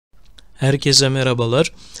Herkese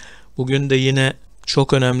merhabalar. Bugün de yine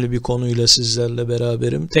çok önemli bir konuyla sizlerle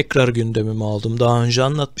beraberim. Tekrar gündemimi aldım. Daha önce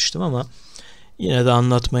anlatmıştım ama yine de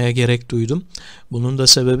anlatmaya gerek duydum. Bunun da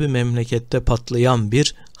sebebi memlekette patlayan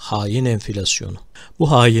bir hain enflasyonu.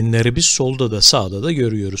 Bu hainleri biz solda da sağda da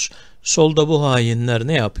görüyoruz. Solda bu hainler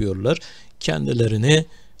ne yapıyorlar? Kendilerini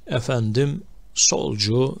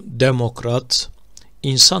solcu, demokrat,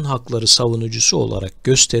 insan hakları savunucusu olarak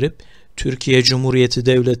gösterip Türkiye Cumhuriyeti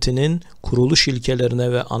Devleti'nin kuruluş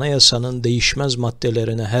ilkelerine ve anayasanın değişmez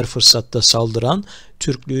maddelerine her fırsatta saldıran,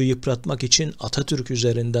 Türklüğü yıpratmak için Atatürk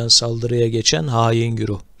üzerinden saldırıya geçen hain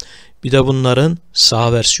güruh. Bir de bunların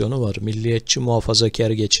sağ versiyonu var. Milliyetçi, muhafazakar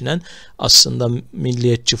geçinen, aslında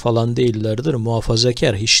milliyetçi falan değillerdir,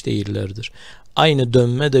 muhafazakar hiç değillerdir. Aynı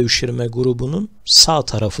dönme devşirme grubunun sağ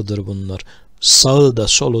tarafıdır bunlar. Sağı da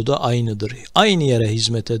solu da aynıdır. Aynı yere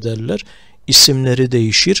hizmet ederler. İsimleri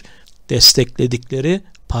değişir. Destekledikleri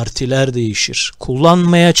partiler değişir.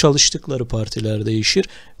 Kullanmaya çalıştıkları partiler değişir.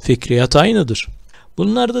 Fikriyat aynıdır.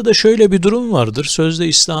 Bunlarda da şöyle bir durum vardır. Sözde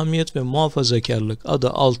İslamiyet ve muhafazakarlık adı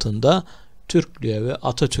altında Türklüğe ve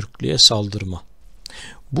Atatürklüğe saldırma.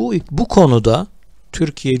 Bu konuda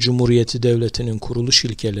Türkiye Cumhuriyeti Devleti'nin kuruluş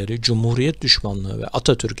ilkeleri, Cumhuriyet düşmanlığı ve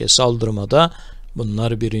Atatürk'e saldırmada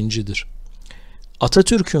bunlar birincidir.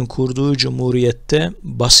 Atatürk'ün kurduğu cumhuriyette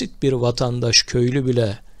basit bir vatandaş, köylü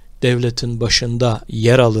bile devletin başında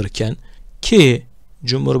yer alırken, ki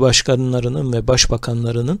cumhurbaşkanlarının ve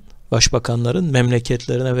başbakanların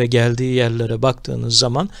memleketlerine ve geldiği yerlere baktığınız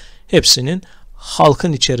zaman hepsinin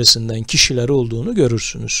halkın içerisinden kişiler olduğunu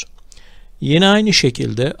görürsünüz. Yine aynı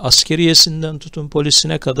şekilde askeriyesinden tutun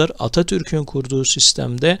polisine kadar Atatürk'ün kurduğu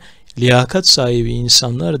sistemde liyakat sahibi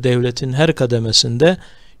insanlar devletin her kademesinde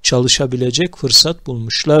çalışabilecek fırsat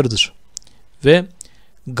bulmuşlardır. Ve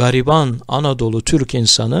gariban Anadolu Türk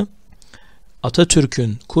insanı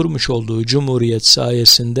Atatürk'ün kurmuş olduğu cumhuriyet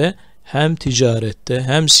sayesinde hem ticarette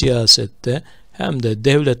hem siyasette hem de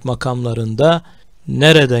devlet makamlarında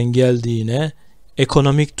nereden geldiğine,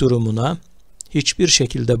 ekonomik durumuna hiçbir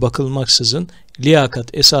şekilde bakılmaksızın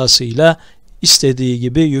liyakat esasıyla istediği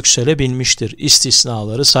gibi yükselebilmiştir.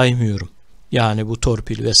 İstisnaları saymıyorum. Yani bu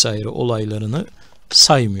torpil vesaire olaylarını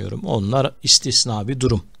saymıyorum. Onlar istisna bir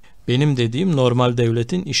durum. Benim dediğim normal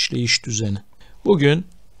devletin işleyiş düzeni. Bugün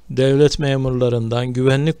devlet memurlarından,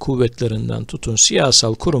 güvenlik kuvvetlerinden tutun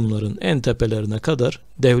siyasal kurumların en tepelerine kadar,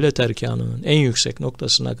 devlet erkanının en yüksek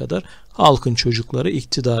noktasına kadar halkın çocukları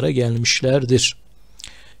iktidara gelmişlerdir.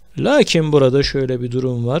 Lakin burada şöyle bir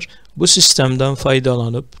durum var. Bu sistemden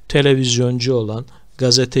faydalanıp televizyoncu olan,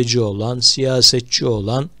 gazeteci olan, siyasetçi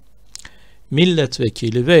olan,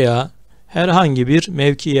 milletvekili veya herhangi bir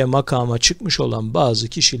mevkiye, makama çıkmış olan bazı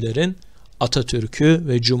kişilerin Atatürk'ü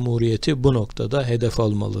ve Cumhuriyeti bu noktada hedef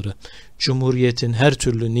almaları. Cumhuriyetin her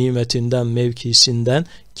türlü nimetinden, mevkisinden,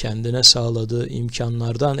 kendine sağladığı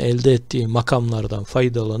imkanlardan, elde ettiği makamlardan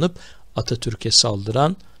faydalanıp Atatürk'e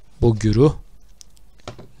saldıran bu güruh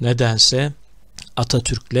nedense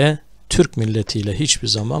Atatürk'le, Türk milletiyle hiçbir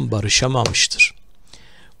zaman barışamamıştır.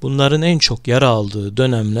 Bunların en çok yara aldığı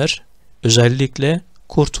dönemler özellikle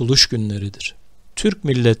Kurtuluş günleridir. Türk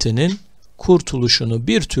milletinin kurtuluşunu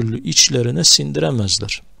bir türlü içlerine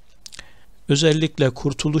sindiremezler. Özellikle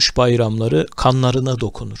kurtuluş bayramları kanlarına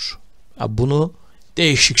dokunur. Bunu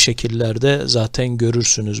değişik şekillerde zaten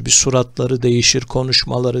görürsünüz. Bir suratları değişir,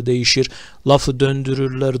 konuşmaları değişir, lafı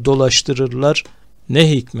döndürürler, dolaştırırlar.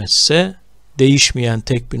 Ne hikmetse değişmeyen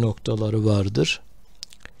tek bir noktaları vardır.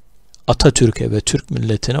 Atatürk'e ve Türk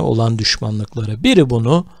milletine olan düşmanlıkları. Biri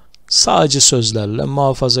bunu sağcı sözlerle,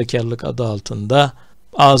 muhafazakarlık adı altında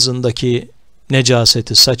ağzındaki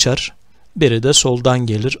necaseti saçar, biri de soldan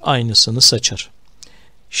gelir aynısını saçar.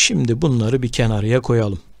 Şimdi bunları bir kenarıya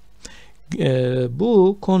koyalım.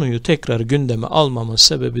 Bu konuyu tekrar gündeme almamın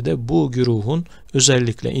sebebi de bu güruhun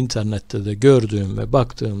özellikle internette de gördüğüm ve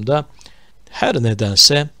baktığımda her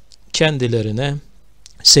nedense kendilerine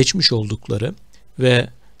seçmiş oldukları ve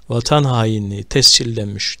vatan hainliği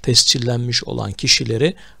tescillenmiş olan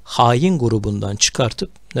kişileri hain grubundan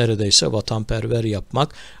çıkartıp neredeyse vatanperver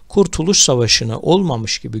yapmak, Kurtuluş Savaşı'nı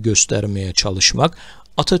olmamış gibi göstermeye çalışmak,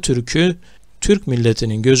 Atatürk'ü Türk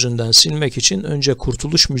milletinin gözünden silmek için önce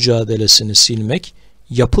kurtuluş mücadelesini silmek,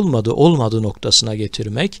 yapılmadı olmadı noktasına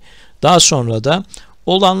getirmek, daha sonra da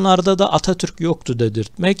olanlarda da Atatürk yoktu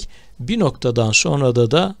dedirtmek, bir noktadan sonra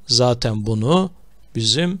da zaten bunu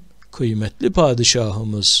bizim kıymetli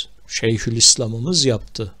padişahımız, Şeyhülislam'ımız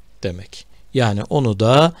yaptı demek. Yani onu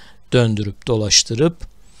da döndürüp dolaştırıp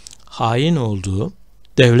hain olduğu,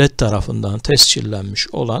 devlet tarafından tescillenmiş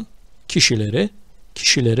olan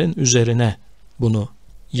kişilerin üzerine bunu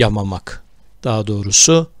yamamak. Daha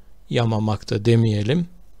doğrusu yamamakta demeyelim.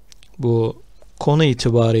 Bu konu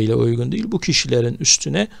itibariyle uygun değil. Bu kişilerin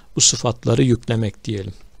üstüne bu sıfatları yüklemek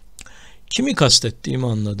diyelim. Kimi kastettiğimi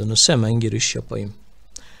anladınız. Hemen giriş yapayım.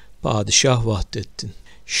 Padişah Vahdettin.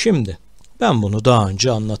 Şimdi ben bunu daha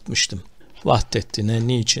önce anlatmıştım. Vahdettin'e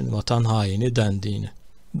niçin vatan haini dendiğini.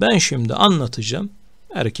 Ben şimdi anlatacağım.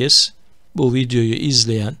 Herkes bu videoyu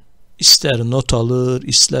izleyen ister not alır,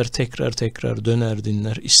 ister tekrar döner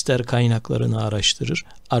dinler, ister kaynaklarını araştırır.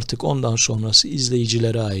 Artık ondan sonrası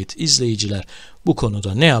izleyicilere ait. İzleyiciler bu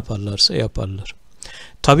konuda ne yaparlarsa yaparlar.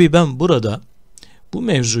 Tabii ben burada bu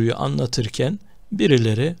mevzuyu anlatırken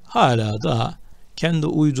birileri hala daha kendi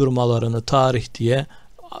uydurmalarını tarih diye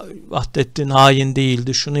Vahdettin hain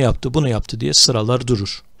değildi, şunu yaptı, bunu yaptı diye sıralar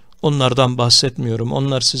durur. Onlardan bahsetmiyorum.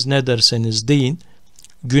 Onlar siz ne derseniz deyin.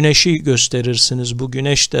 Güneşi gösterirsiniz, bu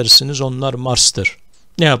güneş dersiniz, onlar Mars'tır.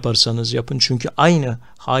 Ne yaparsanız yapın, çünkü aynı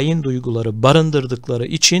hain duyguları barındırdıkları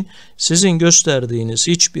için sizin gösterdiğiniz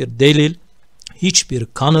hiçbir delil, hiçbir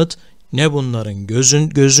kanıt ne bunların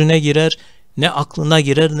gözüne girer, ne aklına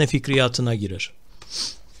girer, ne fikriyatına girer.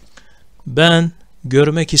 Ben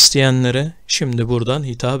görmek isteyenlere şimdi buradan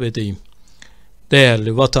hitap edeyim.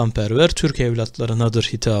 Değerli vatanperver Türk evlatlarınadır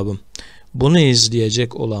hitabım. Bunu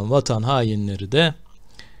izleyecek olan vatan hainleri de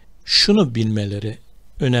şunu bilmeleri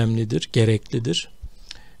önemlidir, gereklidir.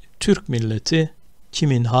 Türk milleti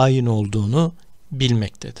kimin hain olduğunu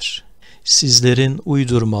bilmektedir. Sizlerin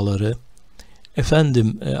uydurmaları,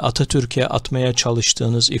 Atatürk'e atmaya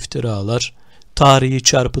çalıştığınız iftiralar, tarihi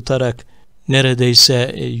çarpıtarak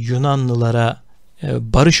neredeyse Yunanlılara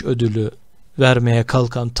barış ödülü vermeye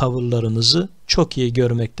kalkan tavırlarınızı çok iyi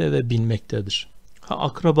görmekte ve bilmektedir.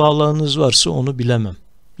 Akrabalarınız varsa onu bilemem.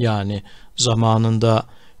 Yani zamanında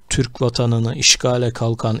Türk vatanını işgale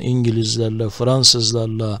kalkan İngilizlerle,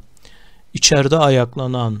 Fransızlarla, içeride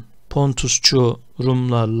ayaklanan Pontusçu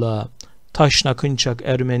Rumlarla, Taşnakınçak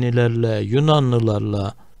Ermenilerle,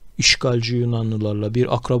 Yunanlılarla, işgalci Yunanlılarla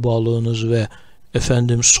bir akrabalığınız ve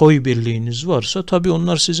soy birliğiniz varsa tabii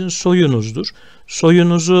onlar sizin soyunuzdur.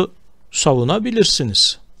 Soyunuzu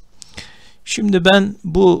savunabilirsiniz. Şimdi ben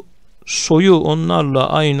bu soyu onlarla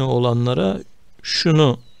aynı olanlara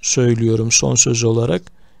şunu söylüyorum son söz olarak.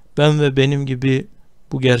 Ben ve benim gibi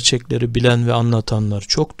bu gerçekleri bilen ve anlatanlar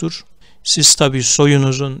çoktur. Siz tabii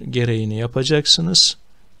soyunuzun gereğini yapacaksınız.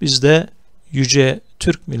 Biz de yüce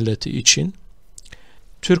Türk milleti için,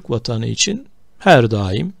 Türk vatanı için her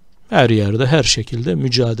daim, her yerde, her şekilde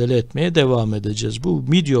mücadele etmeye devam edeceğiz. Bu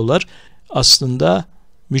videolar aslında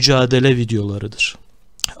mücadele videolarıdır.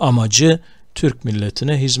 Amacı Türk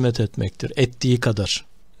milletine hizmet etmektir. Ettiği kadar.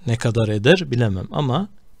 Ne kadar eder bilemem ama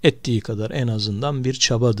ettiği kadar en azından bir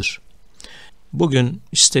çabadır. Bugün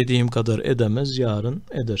istediğim kadar edemez, yarın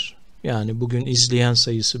eder. Yani bugün izleyen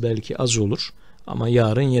sayısı belki az olur ama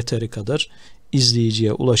yarın yeteri kadar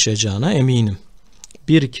izleyiciye ulaşacağına eminim.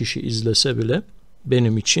 Bir kişi izlese bile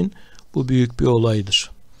benim için bu büyük bir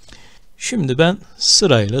olaydır. Şimdi ben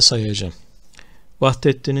sırayla sayacağım.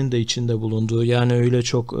 Vahdettin'in de içinde bulunduğu, yani öyle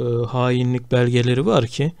çok hainlik belgeleri var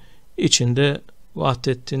ki içinde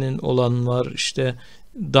Vahdettin'in olan var, işte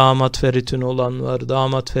Damat Ferit'in olan var,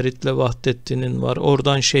 Damat Ferit'le Vahdettin'in var,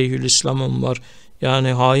 oradan Şeyhülislam'ın var.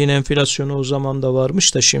 Yani hain enflasyonu o zaman da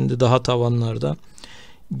varmış da şimdi daha tavanlarda.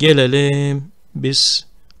 Gelelim biz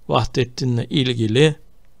Vahdettin'le ilgili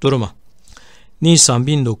duruma. Nisan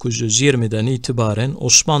 1920'den itibaren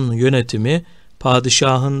Osmanlı yönetimi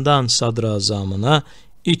padişahından sadrazamına,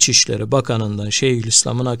 İçişleri Bakanı'ndan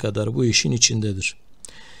Şeyhülislam'ına kadar bu işin içindedir.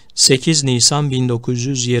 8 Nisan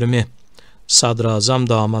 1920 Sadrazam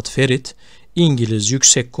Damat Ferit, İngiliz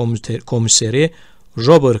Yüksek Komiseri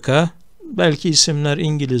Robert'a, belki isimler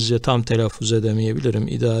İngilizce tam telaffuz edemeyebilirim,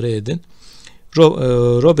 idare edin,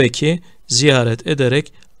 Robert'i ziyaret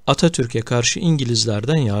ederek Atatürk'e karşı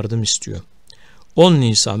İngilizlerden yardım istiyor. 10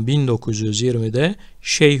 Nisan 1920'de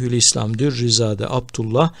Şeyhülislam Dürrizade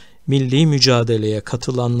Abdullah, milli mücadeleye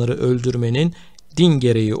katılanları öldürmenin din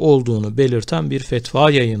gereği olduğunu belirten bir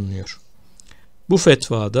fetva yayınlıyor. Bu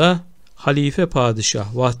fetvada Halife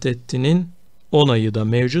Padişah Vahdettin'in onayı da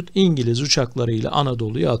mevcut, İngiliz uçaklarıyla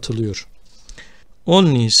Anadolu'ya atılıyor. 10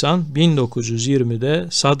 Nisan 1920'de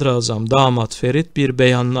Sadrazam Damat Ferit bir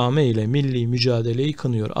beyanname ile milli mücadeleyi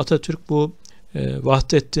kınıyor. Atatürk bu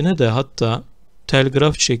Vahdettin'e de hatta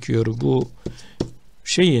telgraf çekiyor. Bu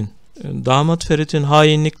Damat Ferit'in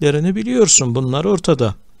hainliklerini biliyorsun, bunlar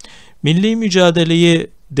ortada. Milli mücadeleyi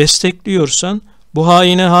destekliyorsan bu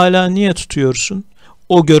haini hala niye tutuyorsun?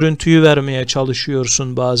 O görüntüyü vermeye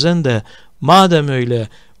çalışıyorsun bazen de. Madem öyle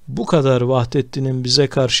Bu kadar Vahdettin'in bize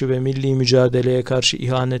karşı ve milli mücadeleye karşı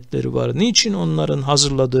ihanetleri var. Niçin onların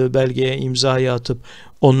hazırladığı belgeye imzayı atıp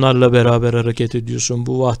onlarla beraber hareket ediyorsun?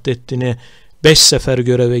 Bu Vahdettin'i 5 sefer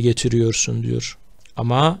göreve getiriyorsun diyor.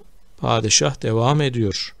 Ama padişah devam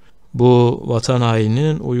ediyor bu vatan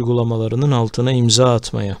haininin uygulamalarının altına imza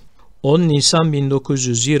atmaya. 10 Nisan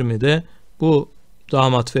 1920'de bu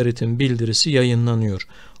damat Ferit'in bildirisi yayınlanıyor.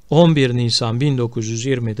 11 Nisan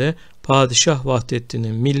 1920'de Padişah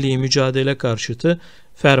Vahdettin'in milli mücadele karşıtı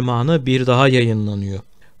fermanı bir daha yayınlanıyor.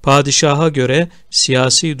 Padişaha göre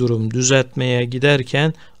siyasi durum düzeltmeye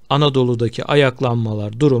giderken Anadolu'daki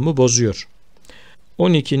ayaklanmalar durumu bozuyor.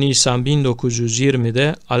 12 Nisan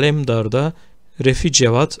 1920'de Alemdar'da Refi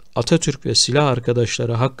Cevat, Atatürk ve silah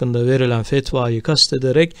arkadaşları hakkında verilen fetvayı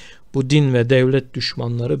kastederek bu din ve devlet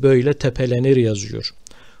düşmanları böyle tepelenir yazıyor.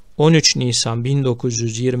 13 Nisan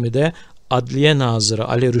 1920'de Adliye Nazırı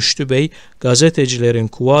Ali Rüştü Bey gazetecilerin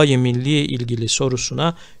Kuvayi Milliye ilgili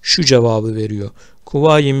sorusuna şu cevabı veriyor.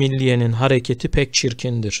 Kuvayi Milliye'nin hareketi pek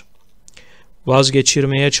çirkindir.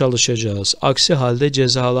 Vazgeçirmeye çalışacağız. Aksi halde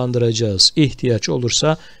cezalandıracağız. İhtiyaç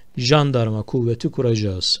olursa jandarma kuvveti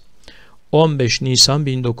kuracağız. 15 Nisan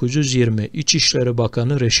 1920 İçişleri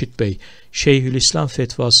Bakanı Reşit Bey, Şeyhülislam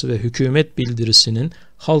fetvası ve hükümet bildirisinin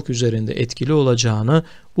halk üzerinde etkili olacağını,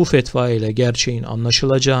 bu fetva ile gerçeğin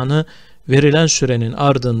anlaşılacağını, verilen sürenin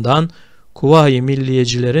ardından Kuvayi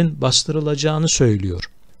Milliyecilerin bastırılacağını söylüyor.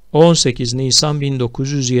 18 Nisan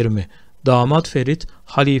 1920 Damat Ferit,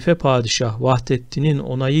 Halife Padişah Vahdettin'in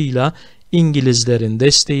onayıyla İngilizlerin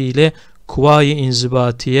desteğiyle Kuvayi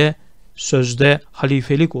İnzibatiye sözde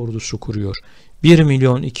halifelik ordusu kuruyor.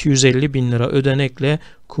 1.250.000 lira ödenekle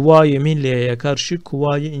Kuvayi Milliye'ye karşı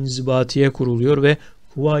Kuvayi İnzibatiye kuruluyor ve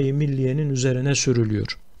Kuvayi Milliye'nin üzerine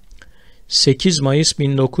sürülüyor. 8 Mayıs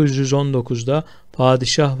 1919'da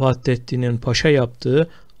Padişah Vahdettin'in paşa yaptığı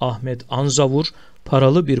Ahmet Anzavur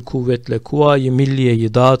paralı bir kuvvetle Kuvayi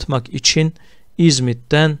Milliye'yi dağıtmak için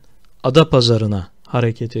İzmit'ten Adapazarı'na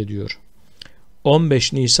hareket ediyor.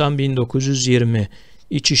 15 Nisan 1920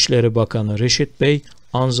 İçişleri Bakanı Reşit Bey,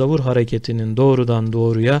 Anzavur hareketinin doğrudan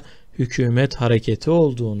doğruya hükümet hareketi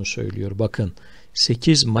olduğunu söylüyor. Bakın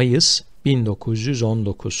 8 Mayıs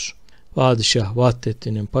 1919 Padişah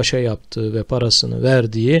Vahdettin'in paşa yaptığı ve parasını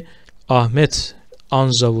verdiği Ahmet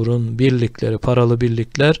Anzavur'un birlikleri, paralı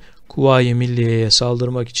birlikler Kuvayi Milliye'ye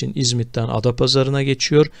saldırmak için İzmit'ten Adapazarı'na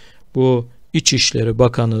geçiyor. Bu İçişleri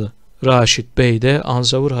Bakanı Raşit Bey de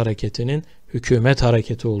Anzavur hareketinin hükümet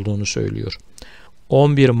hareketi olduğunu söylüyor.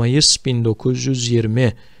 11 Mayıs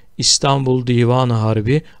 1920 İstanbul Divanı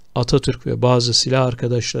Harbi Atatürk ve bazı silah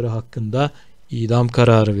arkadaşları hakkında idam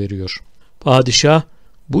kararı veriyor. Padişah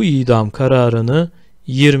bu idam kararını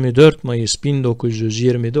 24 Mayıs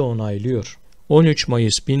 1920'de onaylıyor. 13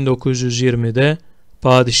 Mayıs 1920'de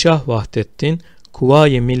Padişah Vahdettin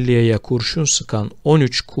Kuvayi Milliye'ye kurşun sıkan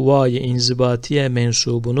 13 Kuvayi İnzibatiye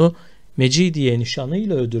mensubunu Mecidiye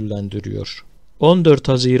nişanıyla ödüllendiriyor. 14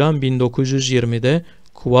 Haziran 1920'de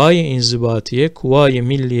Kuvayi İnzibatiye Kuvayi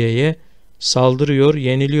Milliye'ye saldırıyor,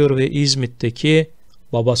 yeniliyor ve İzmit'teki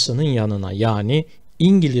babasının yanına yani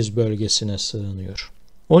İngiliz bölgesine sığınıyor.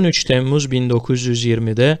 13 Temmuz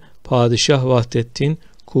 1920'de Padişah Vahdettin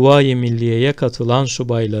Kuvayi Milliye'ye katılan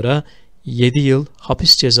subaylara 7 yıl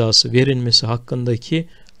hapis cezası verilmesi hakkındaki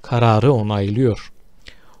kararı onaylıyor.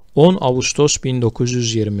 10 Ağustos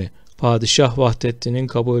 1920 Padişah Vahdettin'in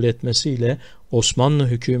kabul etmesiyle Osmanlı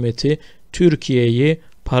hükümeti Türkiye'yi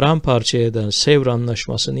paramparça eden Sevr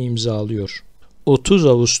Anlaşması'nı imzalıyor. 30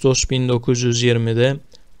 Ağustos 1920'de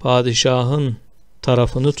padişahın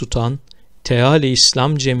tarafını tutan Teali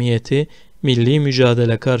İslam Cemiyeti milli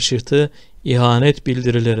mücadele karşıtı ihanet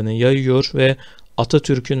bildirilerini yayıyor ve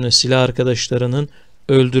Atatürk'ün ve silah arkadaşlarının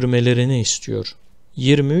öldürmelerini istiyor.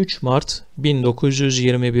 23 Mart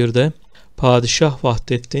 1921'de Padişah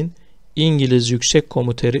Vahdettin İngiliz Yüksek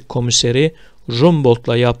Komiseri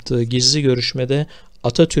Rumboldt'la yaptığı gizli görüşmede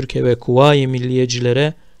Atatürk'e ve Kuvayi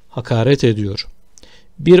Milliyecilere hakaret ediyor.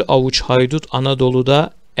 Bir avuç haydut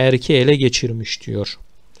Anadolu'da erki ele geçirmiş diyor.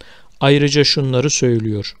 Ayrıca şunları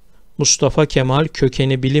söylüyor. Mustafa Kemal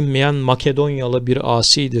kökeni bilinmeyen Makedonyalı bir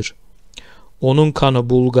asidir. Onun kanı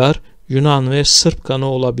Bulgar, Yunan ve Sırp kanı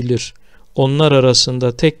olabilir. Onlar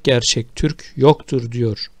arasında tek gerçek Türk yoktur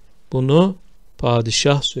diyor. Bunu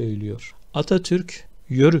padişah söylüyor. Atatürk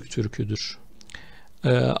Yörük Türküdür.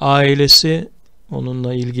 Ailesi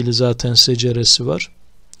onunla ilgili zaten seceresi var.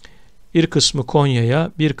 Bir kısmı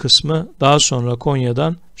Konya'ya, bir kısmı daha sonra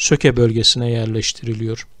Konya'dan Söke bölgesine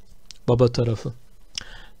yerleştiriliyor. Baba tarafı.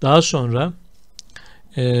 Daha sonra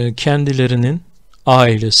kendilerinin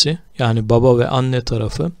ailesi yani baba ve anne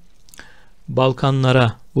tarafı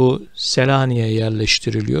Balkanlara bu Selanik'e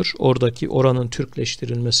yerleştiriliyor. Oranın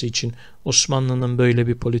Türkleştirilmesi için Osmanlı'nın böyle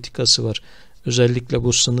bir politikası var. Özellikle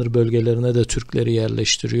bu sınır bölgelerine de Türkleri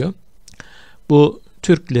yerleştiriyor. Bu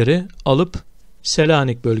Türkleri alıp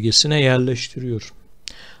Selanik bölgesine yerleştiriyor.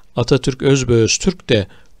 Atatürk özbeöz Türk de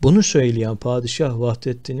bunu söyleyen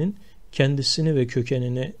Padişah-Vahdettin'in kendisini ve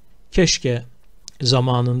kökenini keşke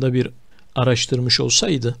zamanında bir araştırmış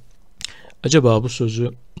olsaydı, acaba bu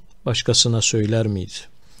sözü başkasına söyler miydi?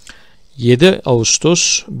 7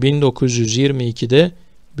 Ağustos 1922'de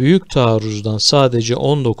Büyük Taarruz'dan sadece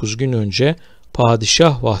 19 gün önce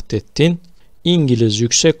Padişah-Vahdettin İngiliz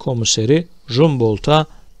Yüksek Komiseri Rumboldt'a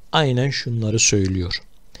aynen şunları söylüyor.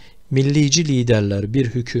 Millici liderler bir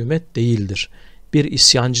hükümet değildir. Bir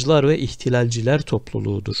isyancılar ve ihtilalciler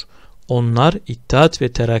topluluğudur. Onlar İttihat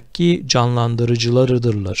ve Terakki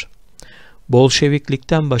canlandırıcılarıdırlar.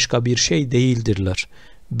 Bolşeviklikten başka bir şey değildirler.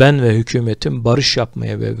 Ben ve hükümetim barış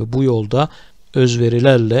yapmaya ve bu yolda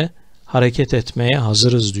özverilerle hareket etmeye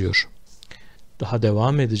hazırız diyor. Daha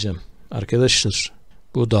devam edeceğim arkadaşlar.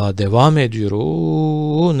 Bu daha devam ediyor.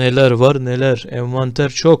 Oo, neler var neler. Envanter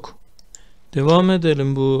çok. Devam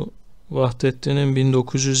edelim bu Vahdettin'in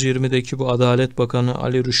 1920'deki bu Adalet Bakanı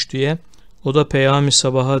Ali Rüştü'ye. O da Peyami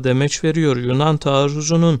Sabah'a demeç veriyor. Yunan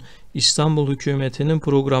taarruzunun İstanbul hükümetinin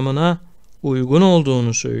programına uygun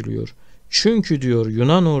olduğunu söylüyor. Çünkü diyor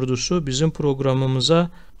Yunan ordusu bizim programımıza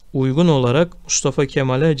uygun olarak Mustafa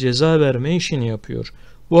Kemal'e ceza verme işini yapıyor.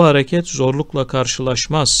 Bu hareket zorlukla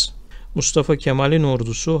karşılaşmaz. Mustafa Kemal'in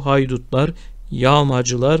ordusu haydutlar,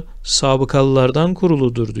 yağmacılar, sabıkalılardan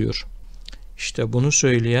kuruludur diyor. İşte bunu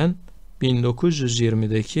söyleyen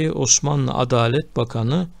 1920'deki Osmanlı Adalet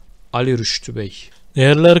Bakanı Ali Rüştü Bey.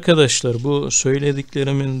 Değerli arkadaşlar, bu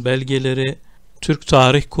söylediklerimin belgeleri Türk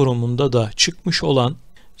Tarih Kurumu'nda da çıkmış olan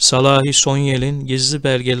Salahi Sonyel'in Gizli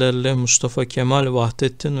belgelerle Mustafa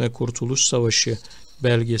Kemal-Vahdettin ve Kurtuluş Savaşı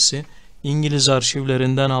belgesi İngiliz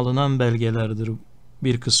arşivlerinden alınan belgelerdir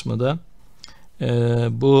bir kısmı da.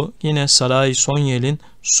 Bu yine Salahi Sonyel'in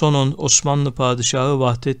Son Osmanlı Padişahı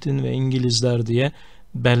Vahdettin ve İngilizler diye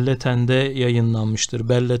Belleten'de yayınlanmıştır.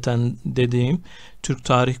 Belleten dediğim Türk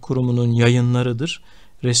Tarih Kurumu'nun yayınlarıdır.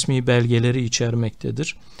 Resmi belgeleri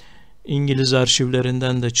içermektedir. İngiliz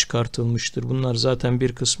arşivlerinden de çıkartılmıştır. Bunlar zaten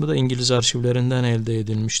bir kısmı da İngiliz arşivlerinden elde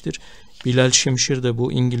edilmiştir. Bilal Şimşir de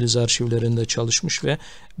bu İngiliz arşivlerinde çalışmış ve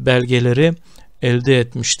belgeleri elde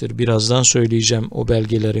etmiştir. Birazdan söyleyeceğim o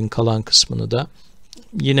belgelerin kalan kısmını da.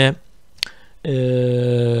 Yine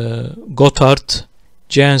Gotthard,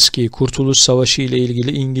 Jansky, Kurtuluş Savaşı ile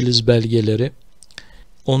ilgili İngiliz belgeleri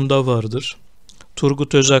onda vardır.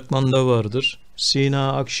 Turgut Özakman'da vardır.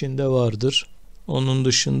 Sina Akşin'de vardır. Onun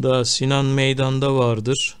dışında Sinan Meydan'da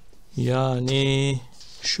vardır. Yani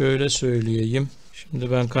şöyle söyleyeyim.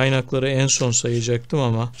 Şimdi ben kaynakları en son sayacaktım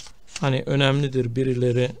ama hani önemlidir,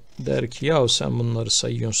 birileri der ki ya sen bunları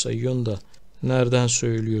sayıyorsun da nereden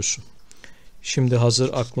söylüyorsun? Şimdi hazır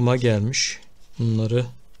aklıma gelmiş. Bunları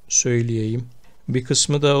söyleyeyim. Bir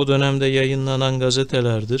kısmı da o dönemde yayınlanan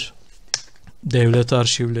gazetelerdir. Devlet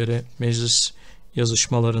arşivleri, meclis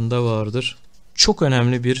yazışmalarında vardır. Çok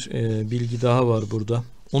önemli bir bilgi daha var burada.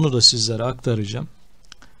 Onu da sizlere aktaracağım.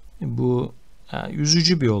 Bu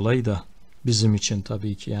üzücü bir olay da bizim için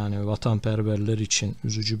tabii ki, yani vatanperverler için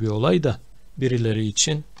üzücü bir olay da birileri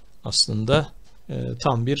için aslında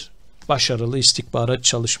tam bir başarılı istihbarat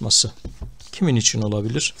çalışması. Kimin için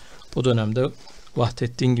olabilir? O dönemde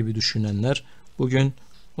Vahdettin gibi düşünenler, bugün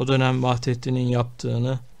o dönem Vahdettin'in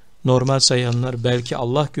yaptığını normal sayanlar, belki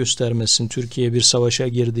Allah göstermesin Türkiye bir savaşa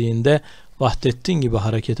girdiğinde Vahdettin gibi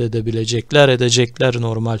hareket edecekler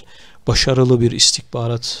normal başarılı bir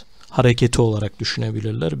istihbarat hareketi olarak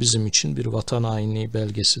düşünebilirler. Bizim için bir vatan hainliği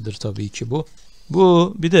belgesidir tabii ki bu.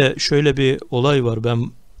 Bu bir de şöyle bir olay var,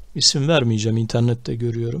 ben isim vermeyeceğim, internette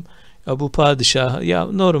görüyorum. Ya bu padişah ya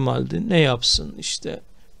normalde ne yapsın işte,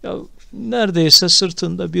 ya neredeyse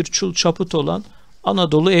sırtında bir çul çaput olan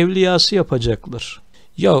Anadolu evliyası yapacaklar.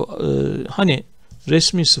 Ya hani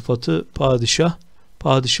resmi sıfatı padişah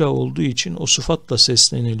olduğu için o sıfatla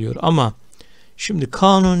sesleniliyor ama şimdi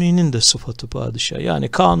Kanuni'nin de sıfatı padişah.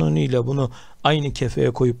 Yani Kanuni ile bunu aynı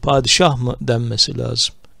kefeye koyup padişah mı denmesi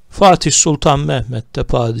lazım? Fatih Sultan Mehmet de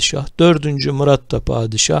padişah, 4. Murat da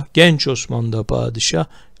padişah, Genç Osman da padişah.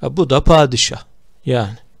 Ya bu da padişah.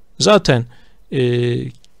 Yani zaten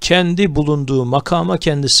kendi bulunduğu makama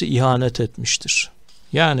kendisi ihanet etmiştir.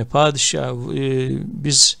 Yani padişah,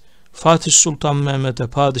 biz Fatih Sultan Mehmet'e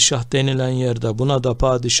padişah denilen yerde buna da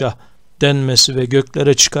padişah denmesi ve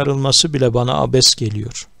göklere çıkarılması bile bana abes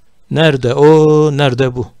geliyor. Nerede o,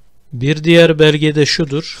 nerede bu? Bir diğer belge de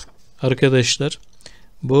şudur arkadaşlar.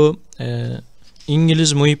 Bu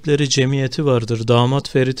İngiliz Muhipleri Cemiyeti vardır. Damat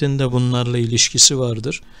Ferit'in de bunlarla ilişkisi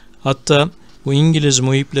vardır. Hatta bu İngiliz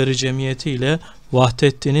Muhipleri Cemiyeti ile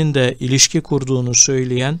Vahdettin'in de ilişki kurduğunu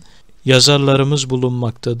söyleyen yazarlarımız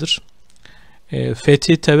bulunmaktadır.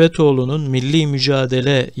 Fethi Tevetoğlu'nun milli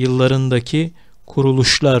mücadele yıllarındaki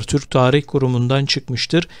kuruluşlar Türk Tarih Kurumu'ndan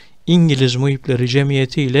çıkmıştır. İngiliz Muhipleri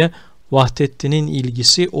Cemiyeti ile Vahdettin'in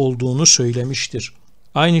ilgisi olduğunu söylemiştir.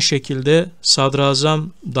 Aynı şekilde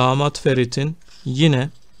Sadrazam Damat Ferit'in yine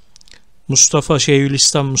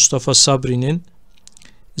Şeyhülislam Mustafa Sabri'nin,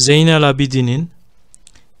 Zeynel Abidin'in,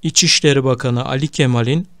 İçişleri Bakanı Ali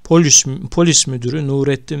Kemal'in, polis müdürü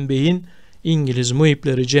Nurettin Bey'in İngiliz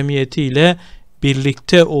Muhipleri Cemiyeti ile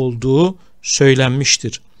birlikte olduğu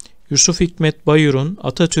söylenmiştir. Yusuf Hikmet Bayur'un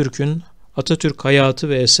Atatürk Hayatı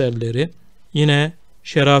ve Eserleri, yine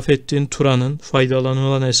Şerafettin Turan'ın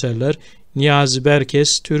Faydalanılan Eserler, Niyazi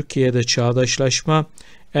Berkes Türkiye'de Çağdaşlaşma,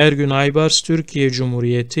 Ergün Aybars Türkiye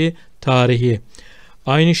Cumhuriyeti Tarihi.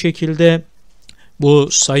 Aynı şekilde bu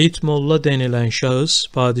Said Molla denilen şahıs,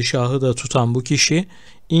 padişahı da tutan bu kişi,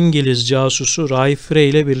 İngiliz casusu Raif Frey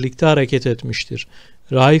ile birlikte hareket etmiştir.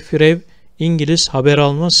 Raif Frey, İngiliz haber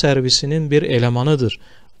alma servisinin bir elemanıdır.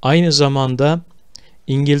 Aynı zamanda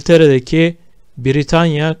İngiltere'deki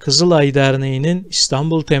Britanya Kızılay Derneği'nin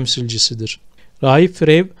İstanbul temsilcisidir. Raif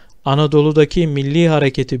Frey, Anadolu'daki milli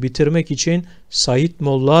hareketi bitirmek için Said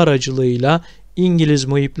Molla aracılığıyla İngiliz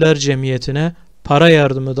Muhipler Cemiyeti'ne para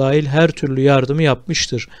yardımı dahil her türlü yardımı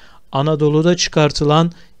yapmıştır. Anadolu'da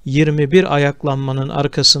çıkartılan 21 ayaklanmanın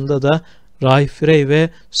arkasında da Raif Frey ve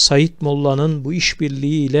Said Molla'nın bu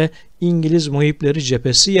işbirliği ile İngiliz Muhipleri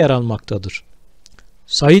cephesi yer almaktadır.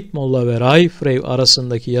 Said Molla ve Raif Frey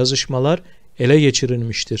arasındaki yazışmalar ele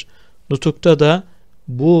geçirilmiştir. Nutuk'ta da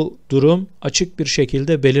bu durum açık bir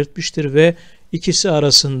şekilde belirtmiştir ve ikisi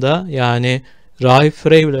arasında, yani Raif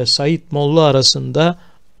Frey ile Said Molla arasında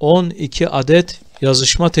 12 adet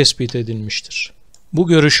yazışma tespit edilmiştir. Bu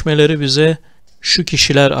görüşmeleri bize şu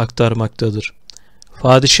kişiler aktarmaktadır.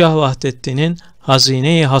 Padişah Vahdettin'in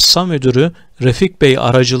Hazine-i Hassa Müdürü Refik Bey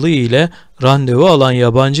aracılığı ile randevu alan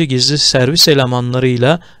yabancı gizli servis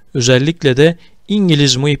elemanlarıyla, özellikle de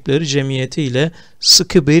İngiliz Muhipleri Cemiyeti ile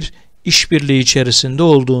sıkı bir işbirliği içerisinde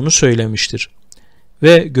olduğunu söylemiştir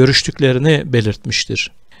ve görüştüklerini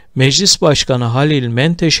belirtmiştir. Meclis Başkanı Halil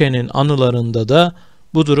Menteşe'nin anılarında da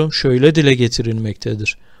bu durum şöyle dile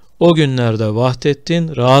getirilmektedir. O günlerde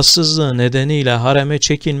Vahdettin rahatsızlığı nedeniyle hareme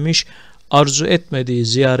çekinmiş, arzu etmediği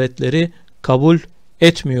ziyaretleri kabul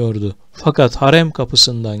etmiyordu. Fakat harem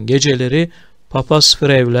kapısından geceleri papaz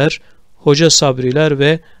Frevler, Hoca Sabriler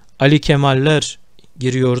ve Ali Kemaller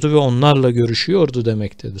giriyordu ve onlarla görüşüyordu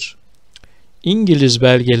demektedir. İngiliz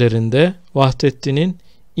belgelerinde Vahdettin'in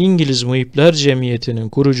İngiliz Muhipler Cemiyeti'nin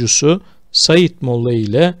kurucusu Said Molla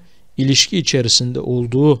ile ilişki içerisinde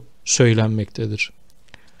olduğu söylenmektedir.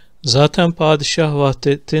 Zaten Padişah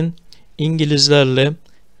Vahdettin İngilizlerle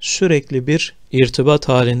sürekli bir irtibat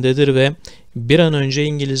halindedir ve bir an önce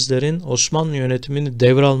İngilizlerin Osmanlı yönetimini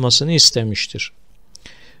devralmasını istemiştir.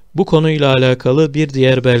 Bu konuyla alakalı bir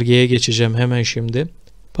diğer belgeye geçeceğim hemen şimdi.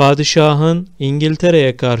 Padişahın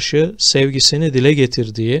İngiltere'ye karşı sevgisini dile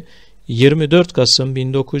getirdiği 24 Kasım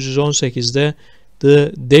 1918'de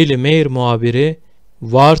The Daily Mail muhabiri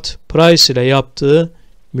Ward Price ile yaptığı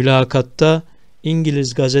mülakatta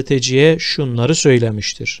İngiliz gazeteciye şunları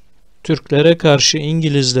söylemiştir. Türklere karşı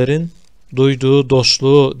İngilizlerin duyduğu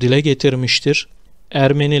dostluğu dile getirmiştir.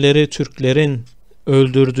 Ermenileri Türklerin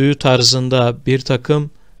öldürdüğü tarzında bir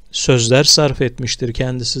takım sözler sarf etmiştir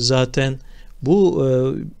kendisi. Zaten bu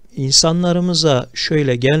insanlarımıza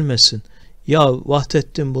şöyle gelmesin. Ya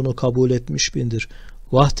Vahdettin bunu kabul etmiş midir?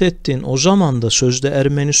 Vahdettin o zaman da sözde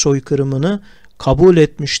Ermeni soykırımını kabul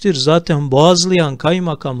etmiştir. Zaten Boğazlayan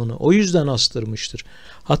kaymakamını o yüzden astırmıştır.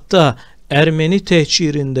 Hatta Ermeni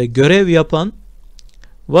tehcirinde görev yapan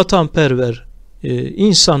vatanperver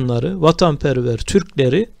insanları, vatanperver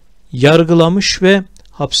Türkleri yargılamış ve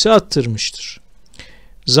hapse attırmıştır.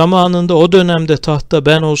 Zamanında o dönemde tahtta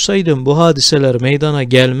ben olsaydım bu hadiseler meydana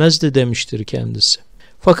gelmezdi demiştir kendisi.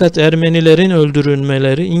 Fakat Ermenilerin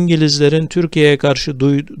öldürülmeleri İngilizlerin Türkiye'ye karşı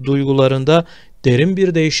duygularında derin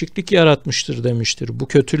bir değişiklik yaratmıştır demiştir. Bu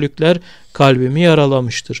kötülükler kalbimi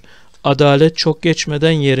yaralamıştır. Adalet çok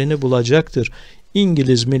geçmeden yerini bulacaktır.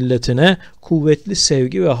 İngiliz milletine kuvvetli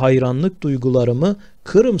sevgi ve hayranlık duygularımı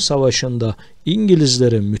Kırım Savaşı'nda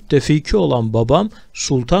İngilizlerin müttefiki olan babam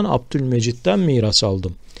Sultan Abdülmecit'ten miras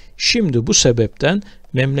aldım. Şimdi bu sebepten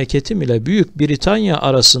memleketim ile Büyük Britanya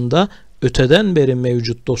arasında öteden beri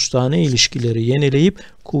mevcut dostane ilişkileri yenileyip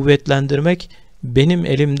kuvvetlendirmek, benim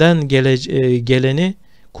elimden geleni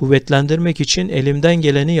kuvvetlendirmek için elimden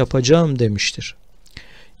geleni yapacağım demiştir.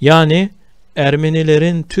 Yani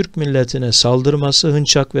Ermenilerin Türk milletine saldırması,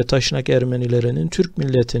 Hınçak ve Taşnak Ermenilerinin Türk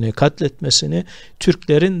milletini katletmesini,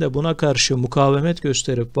 Türklerin de buna karşı mukavemet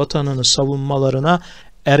gösterip vatanını savunmalarına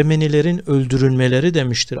Ermenilerin öldürülmeleri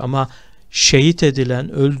demiştir. Ama şehit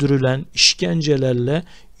edilen, öldürülen, işkencelerle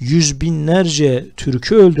yüz binlerce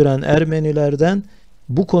Türk'ü öldüren Ermenilerden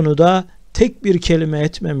bu konuda tek bir kelime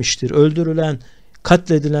etmemiştir. Öldürülen,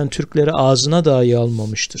 katledilen Türkleri ağzına dahi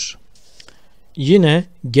almamıştır. Yine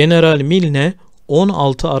General Milne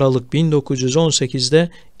 16 Aralık 1918'de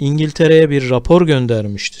İngiltere'ye bir rapor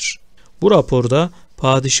göndermiştir. Bu raporda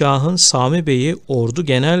padişahın Sami Bey'i ordu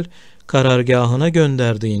genel karargahına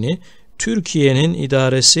gönderdiğini, Türkiye'nin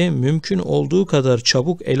idaresi mümkün olduğu kadar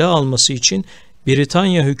çabuk ele alması için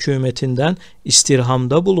Britanya hükümetinden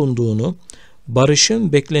istirhamda bulunduğunu,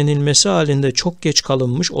 barışın beklenilmesi halinde çok geç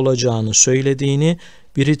kalınmış olacağını söylediğini,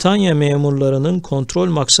 Britanya memurlarının kontrol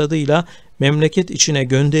maksadıyla memleket içine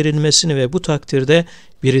gönderilmesini ve bu takdirde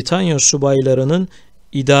Britanya subaylarının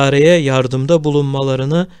idareye yardımda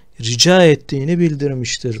bulunmalarını rica ettiğini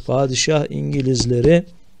bildirmiştir. Padişah İngilizleri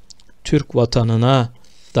Türk vatanına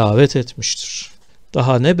davet etmiştir.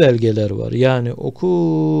 Daha ne belgeler var? Yani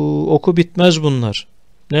oku bitmez bunlar.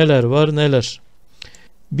 Neler var neler.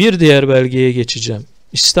 Bir diğer belgeye geçeceğim.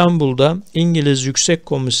 İstanbul'da İngiliz Yüksek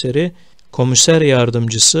Komiser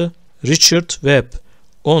Yardımcısı Richard Webb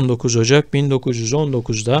 19 Ocak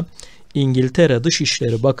 1919'da İngiltere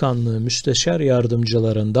Dışişleri Bakanlığı Müsteşar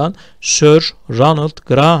Yardımcılarından Sir Ronald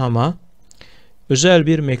Graham'a özel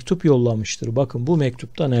bir mektup yollamıştır. Bakın bu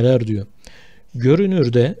mektupta neler diyor.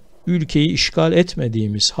 Görünürde ülkeyi işgal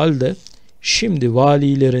etmediğimiz halde şimdi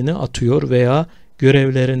valilerini atıyor veya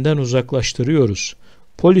görevlerinden uzaklaştırıyoruz.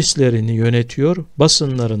 Polislerini yönetiyor,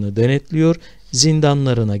 basınlarını denetliyor,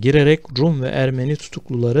 zindanlarına girerek Rum ve Ermeni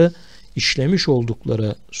tutukluları işlemiş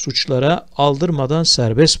oldukları suçlara aldırmadan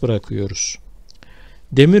serbest bırakıyoruz.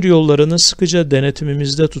 Demir yollarını sıkıca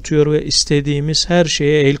denetimimizde tutuyor ve istediğimiz her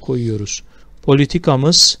şeye el koyuyoruz.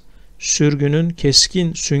 Politikamız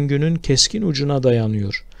süngünün keskin ucuna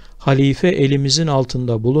dayanıyor. Halife elimizin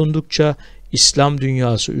altında bulundukça İslam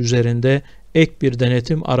dünyası üzerinde ek bir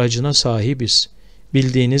denetim aracına sahibiz.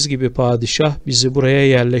 Bildiğiniz gibi padişah bizi buraya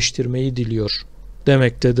yerleştirmeyi diliyor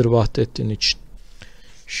demektedir Vahdettin için.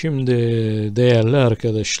 Şimdi değerli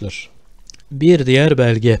arkadaşlar, bir diğer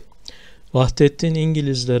belge. Vahdettin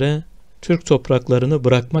İngilizlere Türk topraklarını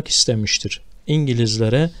bırakmak istemiştir.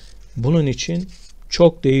 İngilizlere bunun için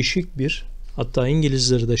çok değişik bir, hatta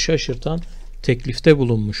İngilizleri de şaşırtan teklifte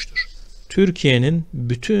bulunmuştur. Türkiye'nin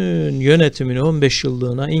bütün yönetimini 15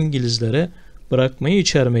 yıllığına İngilizlere bırakmayı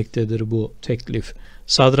içermektedir bu teklif.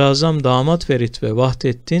 Sadrazam Damat Ferit ve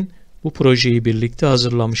Vahdettin bu projeyi birlikte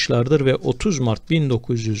hazırlamışlardır ve 30 Mart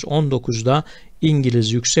 1919'da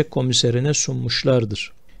İngiliz Yüksek Komiserine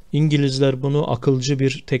sunmuşlardır. İngilizler bunu akılcı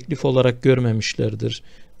bir teklif olarak görmemişlerdir.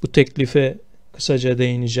 Bu teklife kısaca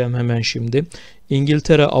değineceğim hemen şimdi.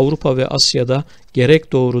 İngiltere, Avrupa ve Asya'da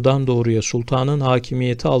gerek doğrudan doğruya sultanın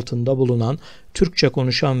hakimiyeti altında bulunan, Türkçe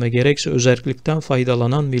konuşan ve gerekse özerklikten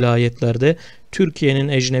faydalanan vilayetlerde Türkiye'nin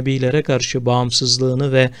ecnebilere karşı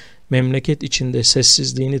bağımsızlığını ve memleket içinde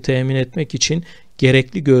sessizliğini temin etmek için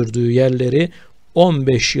gerekli gördüğü yerleri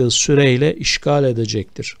 15 yıl süreyle işgal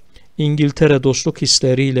edecektir. İngiltere dostluk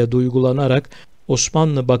hisleriyle duygulanarak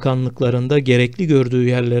Osmanlı bakanlıklarında gerekli gördüğü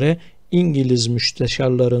yerlere İngiliz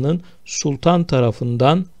müsteşarlarının sultan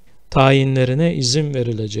tarafından tayinlerine izin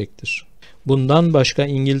verilecektir. Bundan başka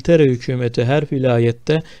İngiltere hükümeti her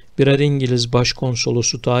vilayette birer İngiliz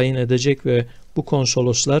başkonsolosu tayin edecek ve bu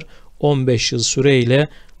konsoloslar 15 yıl süreyle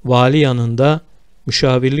vali yanında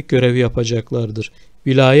müşavirlik görevi yapacaklardır.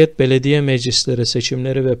 Vilayet belediye meclisleri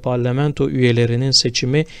seçimleri ve parlamento üyelerinin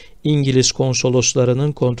seçimi İngiliz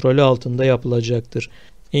konsoloslarının kontrolü altında yapılacaktır.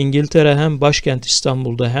 İngiltere hem başkent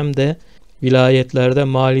İstanbul'da hem de vilayetlerde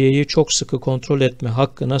maliyeyi çok sıkı kontrol etme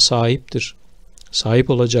hakkına sahip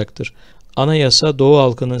olacaktır. Anayasa Doğu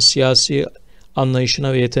halkının siyasi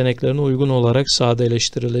anlayışına ve yeteneklerine uygun olarak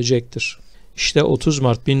sadeleştirilecektir. İşte 30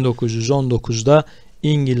 Mart 1919'da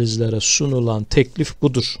İngilizlere sunulan teklif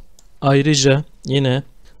budur. Ayrıca yine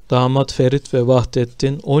Damat Ferit ve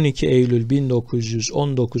Vahdettin 12 Eylül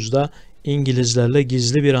 1919'da İngilizlerle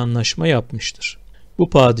gizli bir anlaşma yapmıştır.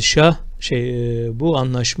 Bu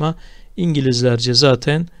anlaşma İngilizlerce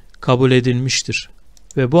zaten kabul edilmiştir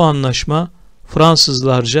ve bu anlaşma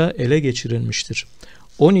Fransızlarca ele geçirilmiştir.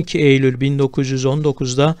 12 Eylül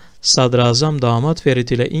 1919'da Sadrazam Damat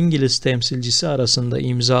Ferit ile İngiliz temsilcisi arasında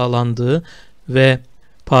imzalandığı ve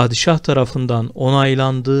padişah tarafından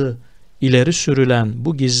onaylandığı ileri sürülen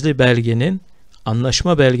bu gizli belgenin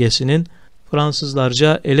anlaşma belgesinin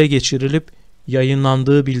Fransızlarca ele geçirilip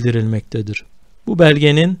yayınlandığı bildirilmektedir. Bu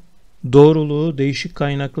belgenin doğruluğu değişik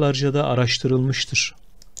kaynaklarca da araştırılmıştır.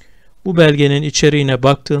 Bu belgenin içeriğine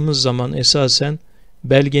baktığımız zaman esasen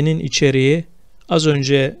belgenin içeriği az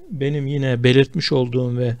önce benim yine belirtmiş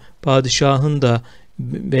olduğum ve padişahın da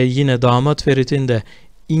ve yine damat Ferit'in de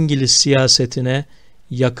İngiliz siyasetine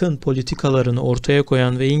yakın politikalarını ortaya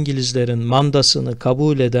koyan ve İngilizlerin mandasını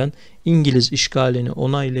kabul eden, İngiliz işgalini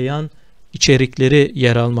onaylayan içerikleri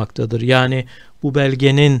yer almaktadır. Yani bu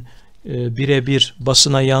belgenin birebir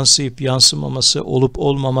basına yansıyıp yansımaması olup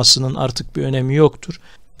olmamasının artık bir önemi yoktur.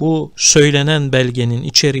 Bu söylenen belgenin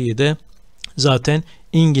içeriği de zaten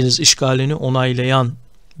İngiliz işgalini onaylayan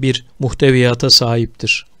bir muhteviyata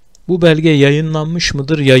sahiptir. Bu belge yayınlanmış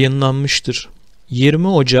mıdır? Yayınlanmıştır. 20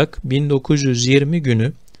 Ocak 1920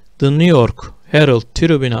 günü The New York Herald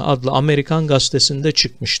Tribune adlı Amerikan gazetesinde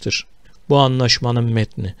çıkmıştır bu anlaşmanın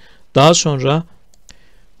metni. Daha sonra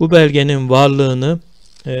bu belgenin varlığını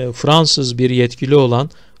Fransız bir yetkili olan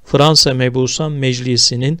Fransa Mebusan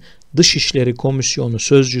Meclisi'nin Dışişleri Komisyonu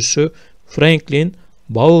Sözcüsü Franklin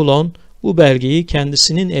Bouillon bu belgeyi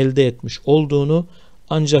kendisinin elde etmiş olduğunu,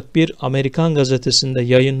 ancak bir Amerikan gazetesinde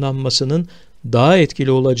yayınlanmasının daha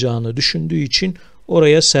etkili olacağını düşündüğü için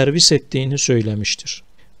oraya servis ettiğini söylemiştir.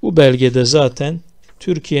 Bu belgede zaten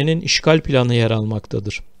Türkiye'nin işgal planı yer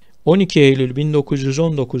almaktadır. 12 Eylül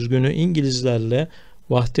 1919 günü İngilizlerle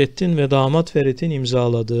Vahdettin ve damat Ferit'in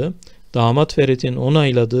imzaladığı, damat Ferit'in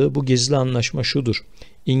onayladığı bu gizli anlaşma şudur: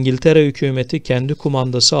 İngiltere hükümeti kendi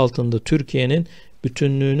kumandası altında Türkiye'nin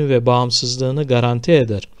bütünlüğünü ve bağımsızlığını garanti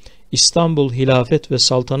eder. İstanbul hilafet ve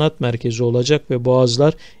saltanat merkezi olacak ve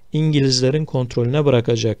boğazlar İngilizlerin kontrolüne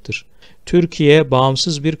bırakacaktır. Türkiye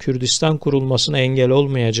bağımsız bir Kürdistan kurulmasına engel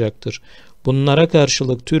olmayacaktır. Bunlara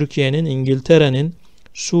karşılık Türkiye'nin İngiltere'nin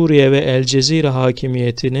Suriye ve El Cezire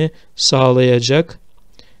hakimiyetini sağlayacak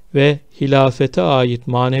ve hilafete ait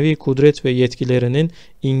manevi kudret ve yetkilerinin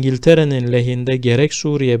İngiltere'nin lehinde gerek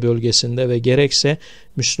Suriye bölgesinde ve gerekse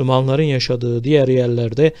Müslümanların yaşadığı diğer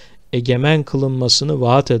yerlerde egemen kılınmasını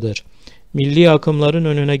vaat eder. Milli akımların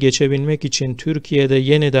önüne geçebilmek için Türkiye'de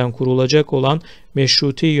yeniden kurulacak olan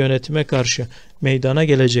meşruti yönetime karşı meydana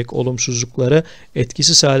gelecek olumsuzlukları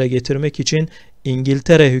etkisiz hale getirmek için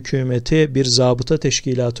İngiltere hükümeti bir zabıta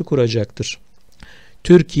teşkilatı kuracaktır.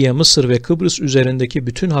 Türkiye, Mısır ve Kıbrıs üzerindeki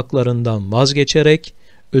bütün haklarından vazgeçerek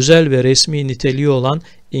özel ve resmi niteliği olan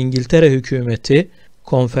İngiltere hükümeti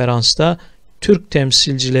konferansta Türk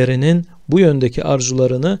temsilcilerinin bu yöndeki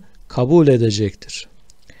arzularını kabul edecektir.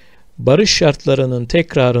 Barış şartlarının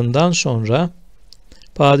tekrarından sonra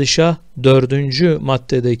padişah 4.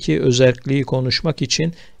 maddedeki özerkliği konuşmak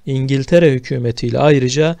için İngiltere hükümetiyle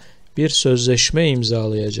ayrıca bir sözleşme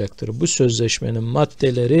imzalayacaktır. Bu sözleşmenin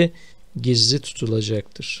maddeleri gizli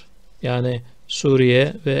tutulacaktır. Yani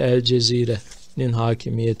Suriye ve El Cezire'nin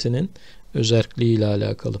hakimiyetinin özerkliği ile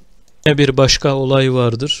alakalı. Bir başka olay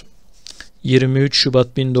vardır. 23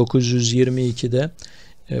 Şubat 1922'de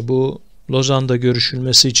bu Lozan'da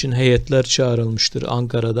görüşülmesi için heyetler çağrılmıştır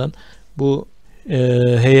Ankara'dan. Bu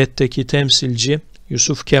heyetteki temsilci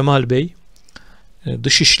Yusuf Kemal Bey,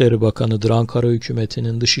 Dışişleri Bakanı'dır. Ankara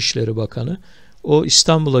hükümetinin Dışişleri Bakanı. O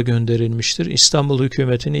İstanbul'a gönderilmiştir. İstanbul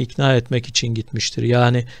hükümetini ikna etmek için gitmiştir.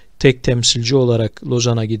 Yani tek temsilci olarak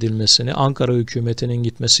Lozan'a gidilmesini, Ankara hükümetinin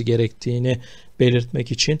gitmesi gerektiğini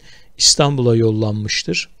belirtmek için İstanbul'a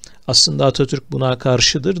yollanmıştır. Aslında Atatürk buna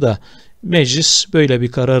karşıdır da meclis böyle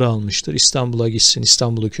bir karar almıştır. İstanbul'a gitsin,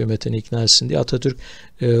 İstanbul hükümetini ikna etsin diye. Atatürk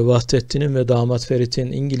Vahdettin'in ve damat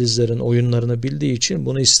Ferit'in İngilizlerin oyunlarını bildiği için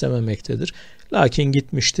bunu istememektedir. Lakin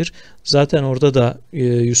gitmiştir. Zaten orada da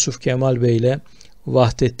Yusuf Kemal Bey ile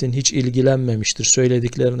Vahdettin hiç ilgilenmemiştir.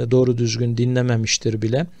 Söylediklerini doğru düzgün dinlememiştir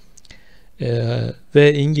bile.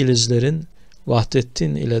 Ve İngilizlerin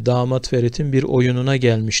Vahdettin ile damat Ferit'in bir oyununa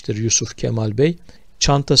gelmiştir Yusuf Kemal Bey.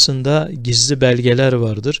 Çantasında gizli belgeler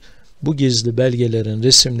vardır. Bu gizli belgelerin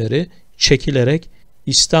resimleri çekilerek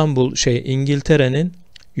İngiltere'nin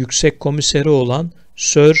yüksek komiseri olan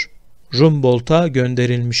Sir Rumbold'a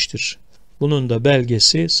gönderilmiştir. Bunun da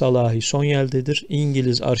belgesi Salahi Sonyel'dedir.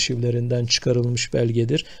 İngiliz arşivlerinden çıkarılmış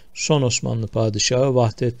belgedir. Son Osmanlı Padişahı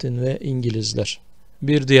Vahdettin ve İngilizler.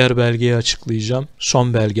 Bir diğer belgeyi açıklayacağım.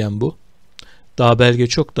 Son belgem bu. Daha belge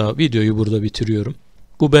çok, da videoyu burada bitiriyorum.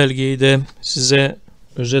 Bu belgeyi de size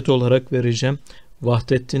özet olarak vereceğim.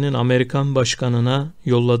 Vahdettin'in Amerikan Başkanı'na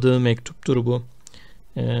yolladığı mektuptur bu.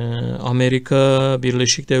 Amerika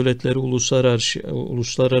Birleşik Devletleri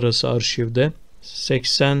Uluslararası Arşiv'de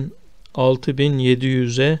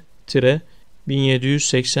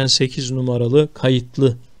 86.700'e-1788 numaralı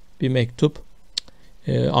kayıtlı bir mektup.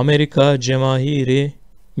 Amerika Cemahiri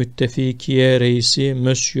Müttefikiye Reisi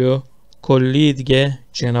Monsieur Kollidge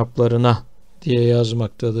cenaplarına diye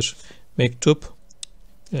yazmaktadır. Mektup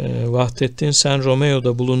Vahdettin Sen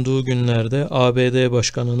Romeo'da bulunduğu günlerde ABD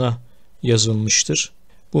Başkanı'na yazılmıştır.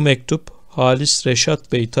 Bu mektup Halis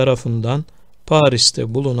Reşat Bey tarafından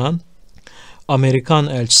Paris'te bulunan Amerikan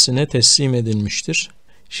elçisine teslim edilmiştir.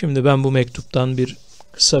 Şimdi ben bu mektuptan bir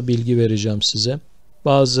kısa bilgi vereceğim size.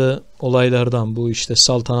 Bazı olaylardan, bu işte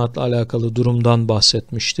saltanatla alakalı durumdan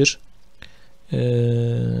bahsetmiştir.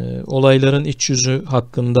 Olayların iç yüzü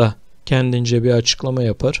hakkında kendince bir açıklama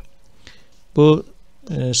yapar. Bu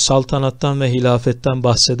saltanattan ve hilafetten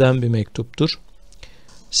bahseden bir mektuptur.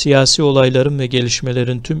 Siyasi olayların ve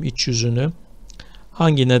gelişmelerin tüm iç yüzünü,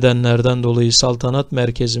 hangi nedenlerden dolayı saltanat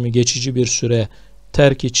merkezimi geçici bir süre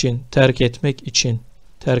terk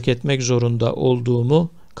etmek zorunda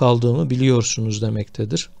kaldığımı biliyorsunuz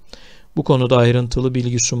demektedir. Bu konuda ayrıntılı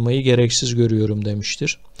bilgi sunmayı gereksiz görüyorum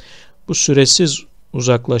demiştir. Bu süresiz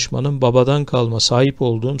uzaklaşmanın babadan kalma sahip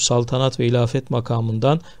olduğum saltanat ve hilafet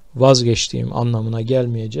makamından vazgeçtiğim anlamına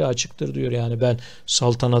gelmeyeceği açıktır diyor. Yani ben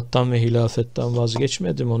saltanattan ve hilafetten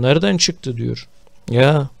vazgeçmedim. O nereden çıktı diyor.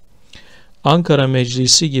 Ya Ankara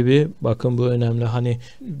Meclisi gibi, bakın bu önemli. Hani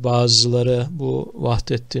bazıları bu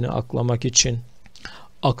Vahdettin'i aklamak için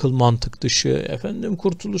akıl mantık dışı,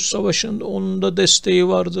 Kurtuluş Savaşı'nda onun da desteği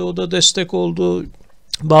vardı, o da destek oldu.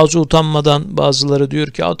 Bazı utanmadan bazıları diyor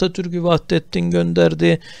ki Atatürk'ü Vahdettin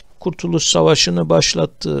gönderdi, Kurtuluş Savaşı'nı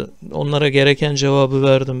başlattı. Onlara gereken cevabı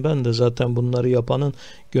verdim ben de. Zaten bunları yapanın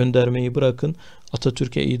göndermeyi bırakın,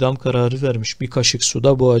 Atatürk'e idam kararı vermiş. Bir kaşık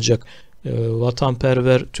suda boğacak.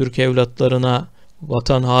 Vatanperver Türk evlatlarına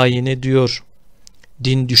vatan haini diyor,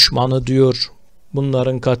 din düşmanı diyor,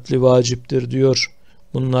 bunların katli vaciptir diyor,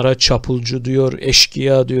 bunlara çapulcu diyor,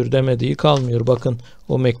 eşkıya diyor demediği kalmıyor. Bakın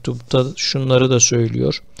o mektupta şunları da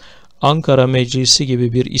söylüyor. Ankara Meclisi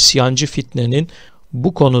gibi bir isyancı fitnenin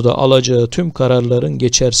bu konuda alacağı tüm kararların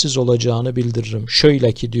geçersiz olacağını bildiririm.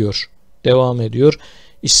 Şöyle ki diyor, devam ediyor.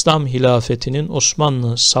 İslam hilafetinin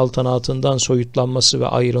Osmanlı saltanatından soyutlanması ve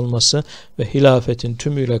ayrılması ve hilafetin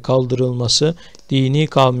tümüyle kaldırılması, dini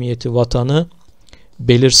kavmiyeti vatanı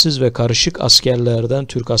belirsiz ve karışık askerlerden,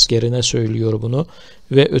 Türk askerine söylüyor bunu,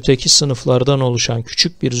 ve öteki sınıflardan oluşan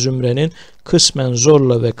küçük bir zümrenin kısmen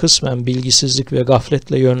zorla ve kısmen bilgisizlik ve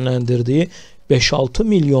gafletle yönlendirdiği 5-6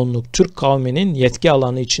 milyonluk Türk kavminin yetki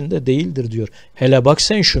alanı içinde değildir diyor. Hele bak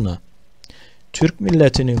sen şuna. Türk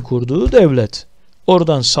milletinin kurduğu devlet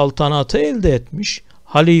oradan saltanatı elde etmiş,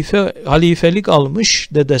 halifelik almış,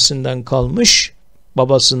 dedesinden kalmış,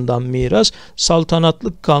 babasından miras,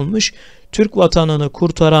 saltanatlık kalmış. Türk vatanını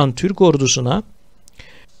kurtaran Türk ordusuna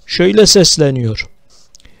şöyle sesleniyor.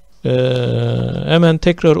 Hemen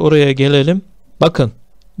tekrar oraya gelelim. Bakın,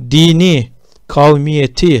 dini,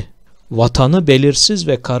 kavmiyeti, vatanı belirsiz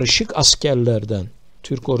ve karışık askerlerden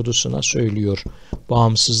Türk ordusuna söylüyor.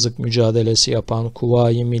 Bağımsızlık mücadelesi yapan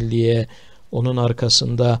Kuvayi Milliye, onun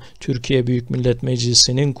arkasında Türkiye Büyük Millet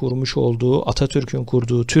Meclisi'nin kurmuş olduğu, Atatürk'ün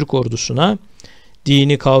kurduğu Türk ordusuna,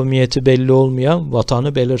 dini kavmiyeti belli olmayan,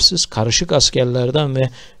 vatanı belirsiz, karışık askerlerden ve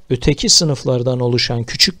öteki sınıflardan oluşan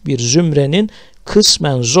küçük bir zümrenin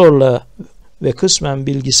kısmen zorla ve kısmen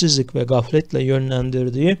bilgisizlik ve gafletle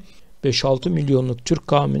yönlendirdiği 5-6 milyonluk Türk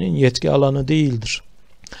kavminin yetki alanı değildir.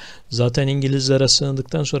 Zaten İngilizlere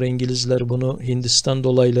sığındıktan sonra İngilizler bunu Hindistan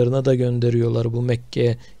dolaylarına da gönderiyorlar. Bu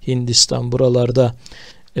Mekke, Hindistan buralarda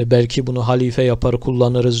belki bunu halife yapar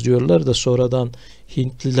kullanırız diyorlar da sonradan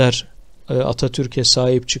Hintliler Atatürk'e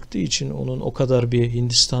sahip çıktığı için onun o kadar bir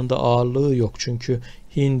Hindistan'da ağırlığı yok. Çünkü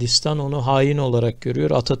Hindistan onu hain olarak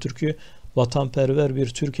görüyor. Atatürk'ü vatanperver bir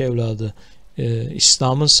Türk evladı,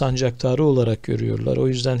 İslam'ın sancaktarı olarak görüyorlar. O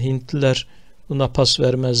yüzden Hintliler buna pas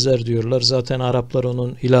vermezler diyorlar. Zaten Araplar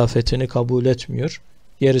onun hilafetini kabul etmiyor.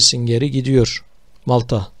 Gerisin geri gidiyor.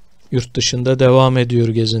 Malta yurt dışında devam ediyor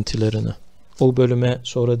gezintilerine. O bölüme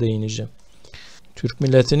sonra değineceğim. Türk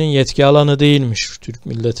milletinin yetki alanı değilmiş. Türk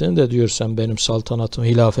milletinin de diyor sen benim saltanatımı,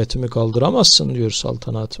 hilafetimi kaldıramazsın diyor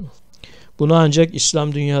saltanatımı. Bunu ancak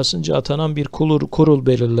İslam dünyasınca atanan bir kurul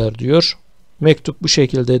belirler diyor. Mektup bu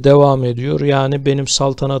şekilde devam ediyor. Yani benim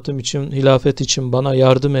saltanatım için, hilafet için bana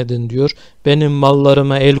yardım edin diyor. Benim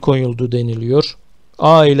mallarıma el koyuldu deniliyor.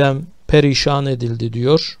 Ailem perişan edildi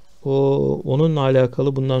diyor. Onunla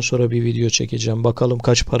alakalı bundan sonra bir video çekeceğim. Bakalım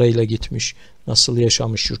kaç parayla gitmiş, nasıl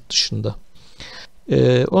yaşamış yurt dışında.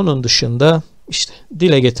 Onun dışında İşte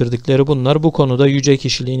dile getirdikleri bunlar. Bu konuda yüce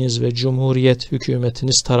kişiliğiniz ve Cumhuriyet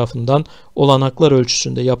hükümetiniz tarafından olanaklar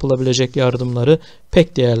ölçüsünde yapılabilecek yardımları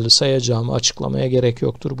pek değerli sayacağımı açıklamaya gerek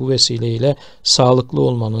yoktur. Bu vesileyle sağlıklı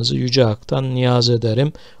olmanızı Yüce Hak'tan niyaz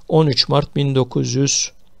ederim. 13 Mart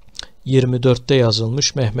 1924'te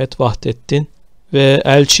yazılmış M.Vahdettin ve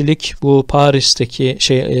elçilik bu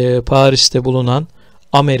Paris'te bulunan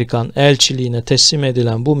Amerikan elçiliğine teslim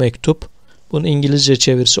edilen bu mektup, bunun İngilizce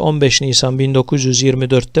çevirisi 15 Nisan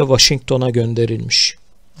 1924'te Washington'a gönderilmiş.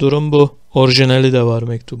 Durum bu. Orijinali de var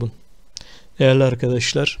mektubun. Değerli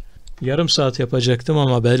arkadaşlar, yarım saat yapacaktım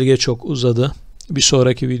ama belge çok uzadı. Bir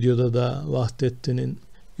sonraki videoda da Vahdettin'in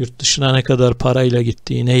yurt dışına ne kadar parayla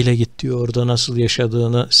gittiği, neyle gittiği, orada nasıl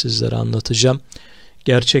yaşadığını sizlere anlatacağım.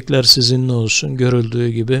 Gerçekler sizinle olsun. Görüldüğü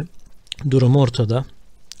gibi durum ortada.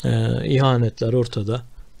 İhanetler ortada.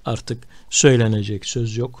 Artık söylenecek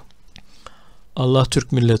söz yok. Allah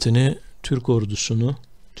Türk milletini, Türk ordusunu,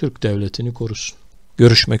 Türk devletini korusun.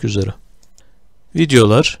 Görüşmek üzere.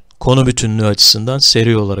 Videolar konu bütünlüğü açısından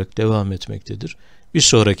seri olarak devam etmektedir. Bir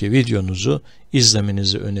sonraki videonuzu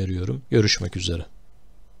izlemenizi öneriyorum. Görüşmek üzere.